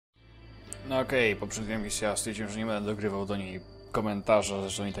Okej, poprzednia misja stwierdziłem, że nie będę dogrywał do niej komentarza,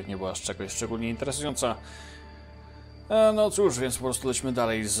 zresztą i tak nie była szczególnie interesująca. No cóż, więc po prostu lećmy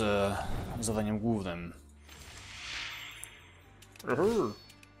dalej z zadaniem głównym.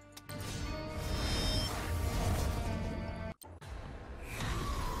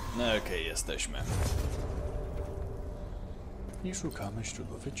 No okej, jesteśmy. I szukamy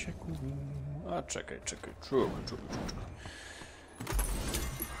źródła wycieku. A czekaj.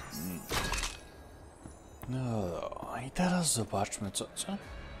 No i teraz zobaczmy co?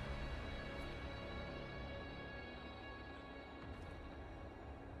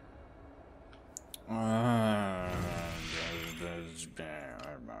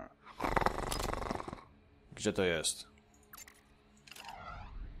 Gdzie to jest?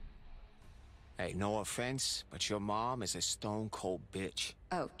 Hey, no offense, but your mom is a stone cold bitch.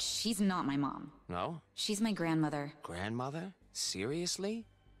 Oh, she's not my mom. No? She's my grandmother. Grandmother? Seriously?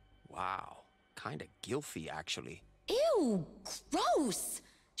 Wow. Kinda guilty, actually. Ew, gross!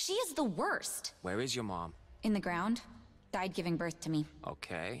 She is the worst. Where is your mom? In the ground. Died giving birth to me.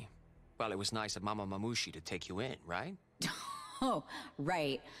 Okay. Well, it was nice of Mama Mamushi to take you in, right? Oh,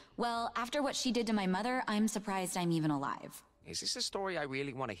 right. Well, after what she did to my mother, I'm surprised I'm even alive. Is this a story I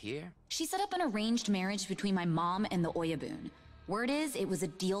really want to hear? She set up an arranged marriage between my mom and the Oyabun. Word is, it was a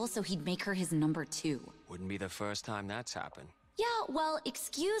deal so he'd make her his number 2. Wouldn't be the first time that's happened. Yeah, well,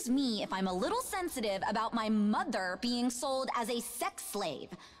 excuse me if I'm a little sensitive about my mother being sold as a sex slave.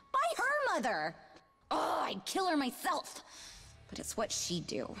 By her mother! Oh, I'd kill her myself. But it's what she'd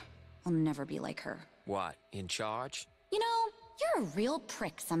do. I'll never be like her. What, in charge? You know, you're a real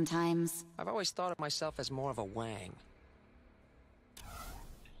prick sometimes. I've always thought of myself as more of a wang.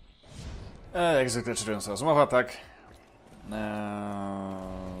 Jak zwykle czytująca rozmowa, tak?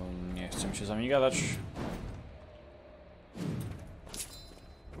 Nie chcę mi się z wami gadać.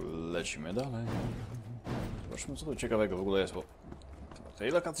 Lecimy dalej. Zobaczmy, co tu ciekawego w ogóle jest, bo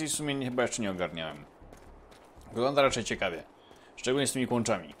tej lokacji w sumie chyba jeszcze nie ogarniałem. Wygląda raczej ciekawie. Szczególnie z tymi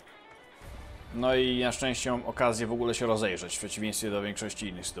kłączami. No i na szczęście mam okazję w ogóle się rozejrzeć, w przeciwieństwie do większości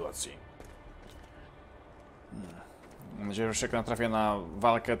innych sytuacji. Mam nadzieję, że jeszcze jak natrafię na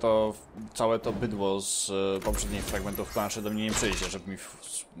walkę, to całe to bydło z poprzednich fragmentów planszy do mnie nie przyjdzie, żeby mi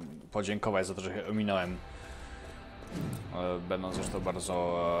podziękować za to, że ominąłem. Będąc zresztą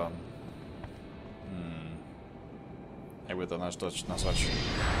bardzo... jakby to nazwać...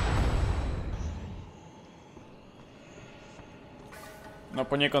 No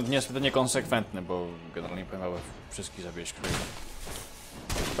poniekąd niestety niekonsekwentny, bo generalnie powinien wszystkich zabijać, które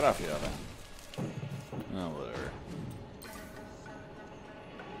trafię, ale... No whatever.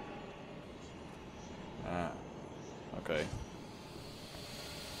 Okej.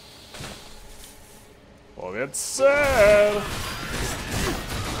 Powiedz ser!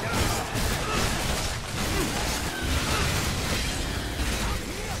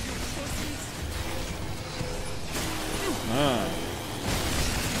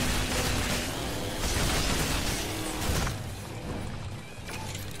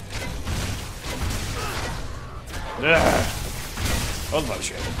 Odwal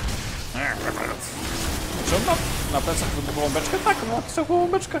się. Czy on ma na plecach drugą bombeczkę? Tak, ma chcę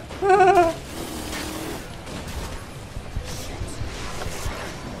bombeczkę.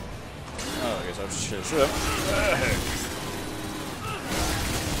 Ja zawsze się liczyłem.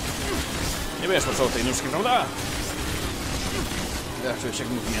 Nie będziesz począł tej nóżki, prawda? Ja czuję się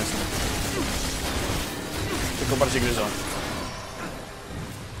jak mógł mięsny. Tylko bardziej gryzą.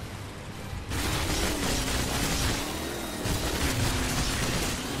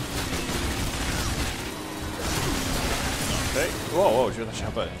 Okej. Wow, 19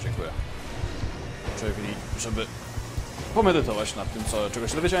 HP, dziękuję. Czyli, żeby pomedytować nad tym, czego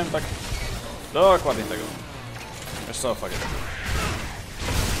się dowiedziałem, tak? Dokładnie tego. Wiesz co, fuck it.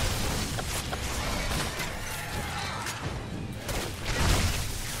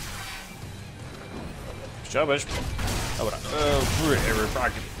 Chciałbyś? Dobra.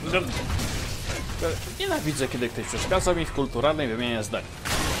 Nienawidzę, kiedy ktoś przeszkadza mi w kulturalnej wymianie zdań.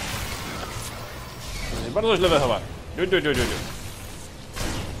 To jest bardzo źle wychowany. A, to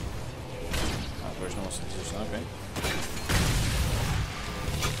na mocno fizyczne, okej.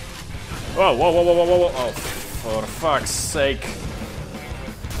 Wow. Oh, for fuck's sake.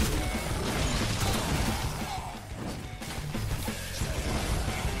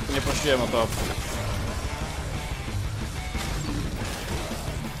 Nie prosiłem o to.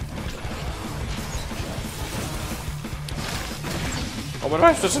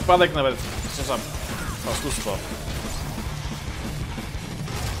 Oberwałeś przez przypadek nawet. Przepraszam. Paskustwo.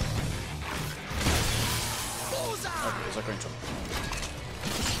 Okej, zakończę.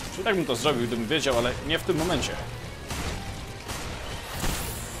 I tak bym to zrobił, gdybym wiedział, ale nie w tym momencie.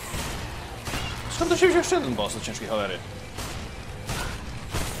 Skąd to się wziął jeszcze jeden boss do ciężkiej cholery?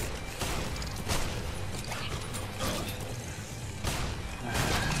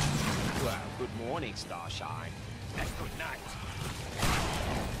 Well, good morning, Starshine. And good night.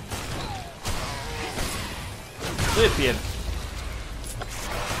 Wypier...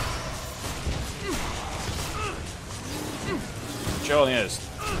 Gdzie on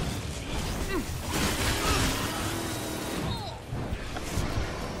jest?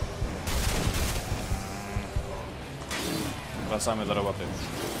 Wracamy do roboty.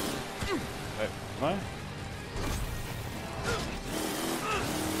 No?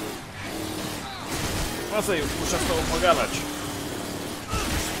 Wracaj, muszę z tobą pogadać.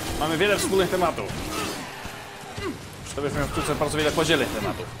 Mamy wiele wspólnych tematów. Przy tobie miał wkrótce bardzo wiele podzielnych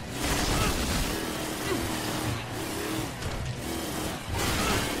tematów.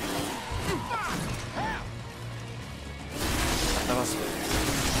 Teraz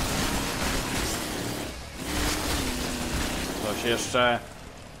coś jeszcze.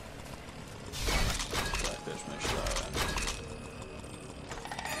 Tak też myślałem.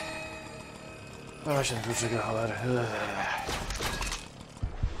 Dawaj się do dużego cholery.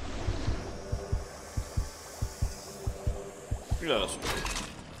 Ile razy?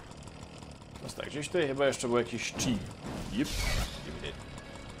 Teraz tak, gdzieś tutaj chyba jeszcze był jakiś chip. Yep.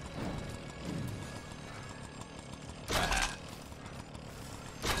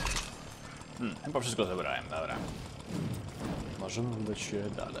 Chyba wszystko zebrałem, dobra. Możemy udać się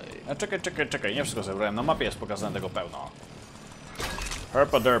dalej. A czekaj, nie wszystko zebrałem. Na mapie jest pokazane tego pełno.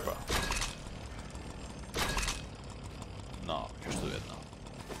 Herpa derpa. No, już tu jedno.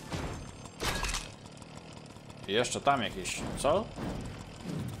 I jeszcze tam jakieś... Co?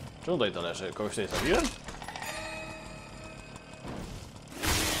 Czemu tutaj to leży? Kogoś tutaj zabiłem?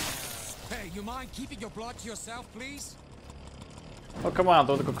 Hey, you mind keeping your blood to yourself, please? O, come on,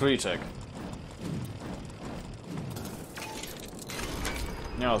 to tylko króliczek.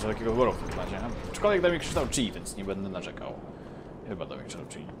 Nie ma co takiego wyboru w tym razie. Aczkolwiek da mi krzyczał chi, więc nie będę narzekał. Chyba da mi krzyczał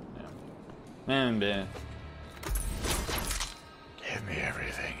chi. Nie wiem. Give me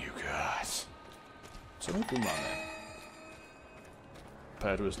everything you got. Co my tu mamy?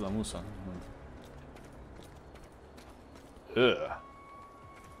 Perły z lamusa.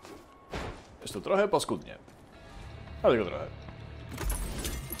 Jest to trochę paskudnie. Ale tylko trochę.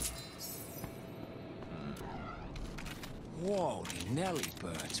 Whoa, Nelly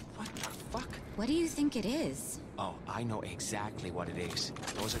birds. What the fuck? What do you think it is? Oh, I know exactly what it is.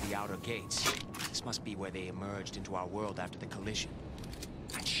 Those are the outer gates. This must be where they emerged into our world after the collision.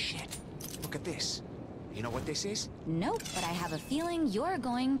 And shit, look at this. You know what this is? Nope, but I have a feeling you're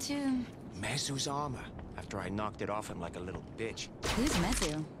going to... Mezu's armor, after I knocked it off him like a little bitch. Who's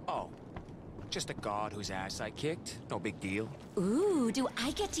Mezu? Oh, just a god whose ass I kicked. No big deal. Ooh, do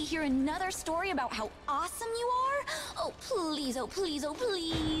I get to hear another story about how awesome you are? Oh, please, oh, please, oh,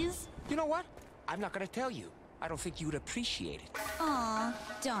 please. You know what? I'm not gonna tell you. I don't think you'd appreciate it. Aw,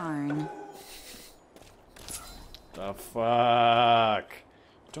 darn. The fuck?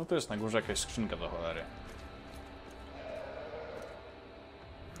 Czemu to jest na górze jakaś skrzynka do cholery?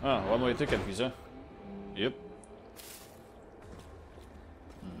 A, one way ticket widzę. Yep.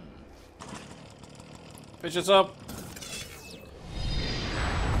 Wiecie co?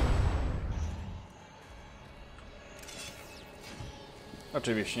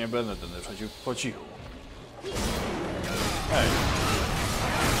 Oczywiście nie będę tędy przechodził po cichu. Hej.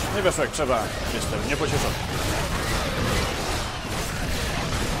 Nie weszło jak trzeba. Jestem niepocieszony.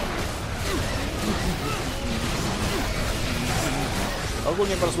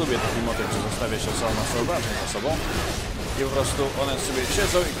 Ogólnie bardzo lubię taki motyw, że zostawia się całą naszą obrażeń za sobą i po prostu one sobie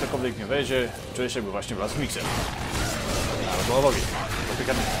siedzą i ktokolwiek nie wejdzie, czuje się jakby właśnie wlazł w mikser. Albo owogie.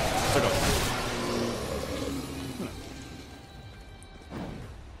 Dotykamy czego?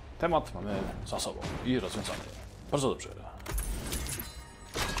 Temat mamy za sobą i rozwiązany. Bardzo dobrze.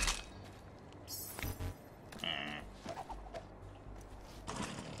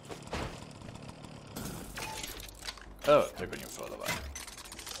 O, tego nie przeładowałem.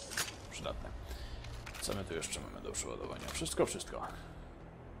 Przydatne. Co my tu jeszcze mamy do przeładowania? Wszystko.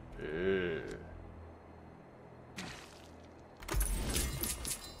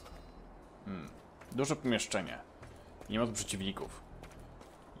 Duże pomieszczenie. Nie ma tu przeciwników.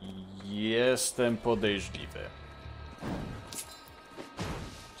 Jestem podejrzliwy.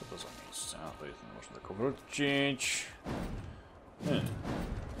 Co to za miejsce? A, to jest, można tylko wrócić.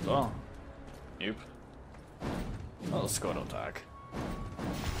 To? Nope. No, skoro tak.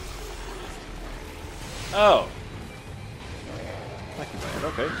 O! Taki bajer,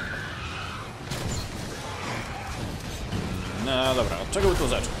 okej. No dobra, od czego by tu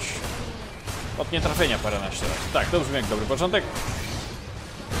zacząć? Od nietrafienia paręnaście razy. Tak, to brzmi jak dobry początek.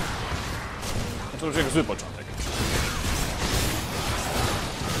 To brzmi jak zły początek.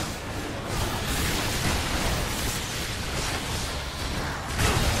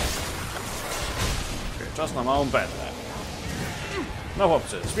 Okay, czas na małą pętlę. No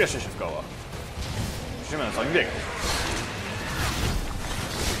chłopcy, spieszcie się w koło. Musimy na całym biegu.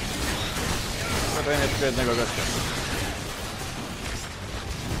 Zaczynamy tylko jednego gościa.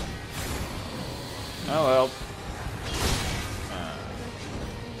 Oh well.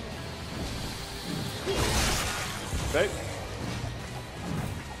 Okay.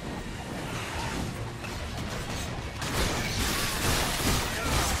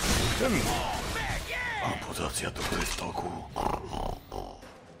 Amputacja do wystoku.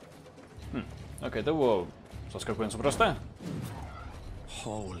 Okej, to było zaskakująco proste.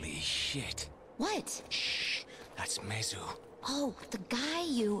 Holy shit. What? Shh. That's Mezu. Oh, the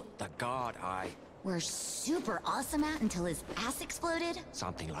guy you The god were super awesome at until his ass exploded?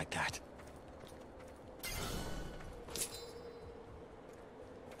 something like that.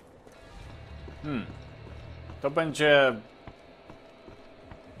 To będzie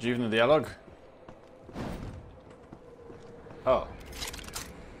dziwny dialog. O.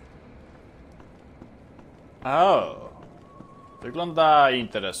 O. Wygląda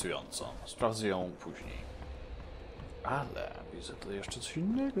interesująco. Sprawdzę ją później. Ale widzę tu jeszcze coś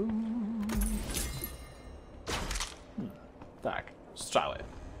innego. Tak, strzały.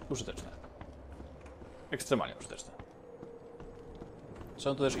 Użyteczne. Ekstremalnie użyteczne.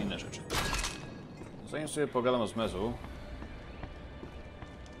 Są tu też inne rzeczy. Zanim sobie pogadam z Mezu,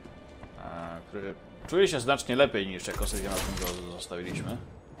 który czuje się znacznie lepiej niż jak ostatnio na tym go zostawiliśmy.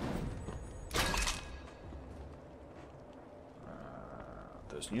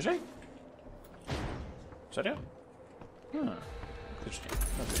 To jest niżej? Serio? Faktycznie.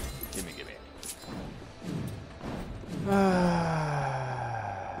 Gimme.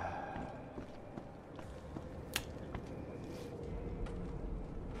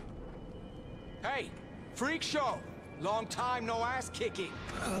 Hey, freak show. Long time no ass kicking.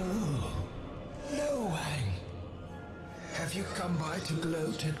 No, Wang. Have you come by to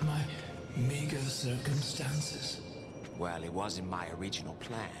gloat at my meager circumstances? Well, it wasn't my original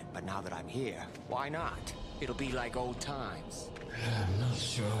plan, but now that I'm here, why not? It'll be like old times. I'm not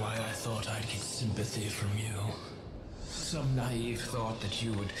sure why I thought I'd get sympathy from you. Some naive thought that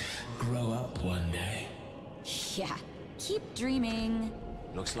you would grow up one day. Yeah, keep dreaming.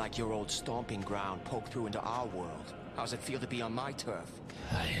 Looks like your old stomping ground poked through into our world. How's it feel to be on my turf?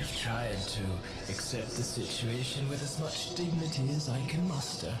 I have tried to accept the situation with as much dignity as I can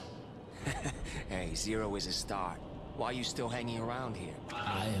muster. Hey, 0 is a start. Why are you still hanging around here?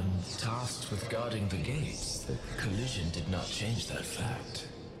 I am tasked with guarding the gates. The collision did not change that fact.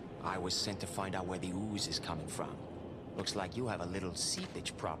 I was sent to find out where the ooze is coming from. Looks like you have a little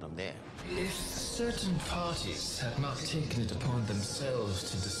seepage problem there. If certain parties had not taken it upon themselves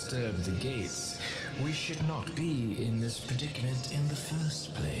to disturb the gates, we should not be in this predicament in the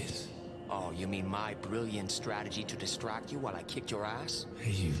first place. Oh, you mean my brilliant strategy to distract you while I kicked your ass?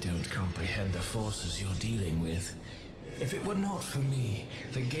 You don't comprehend the forces you're dealing with. If it were not for me,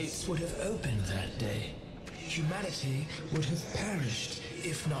 the gates would have opened that day. Humanity would have perished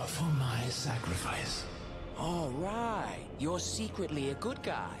if not for my sacrifice. All right, you're secretly a good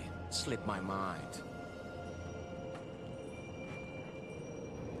guy. Slipped my mind.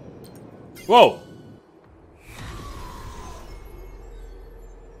 Wow!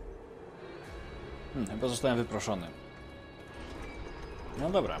 Chyba zostałem wyproszony. No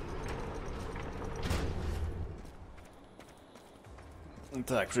dobra.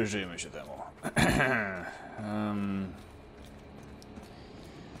 Tak, przyjrzyjmy się temu.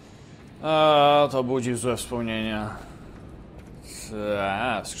 To budzi złe wspomnienia.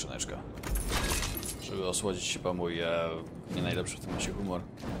 Skrzyneczka. Żeby osłodzić chyba mój nie najlepszy w tym momencie humor.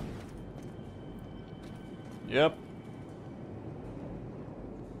 Yep.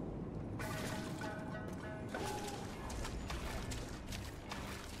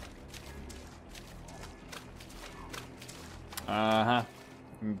 Aha.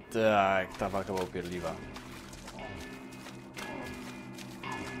 Tak, ta walka była upierdliwa.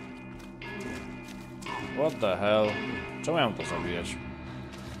 What the hell? Czemu ja mam to zabijać?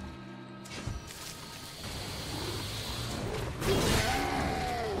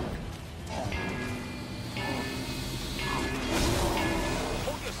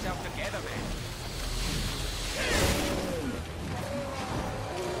 Hold yourself together, man.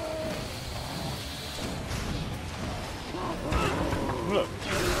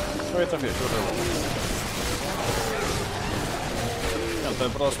 Prawie trafiłeś, ja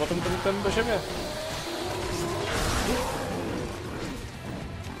ten prosto, potem ten do siebie.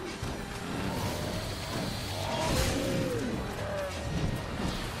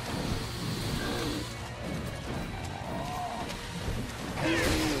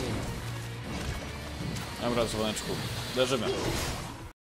 Dobra, dzwoneczku. Leżymy.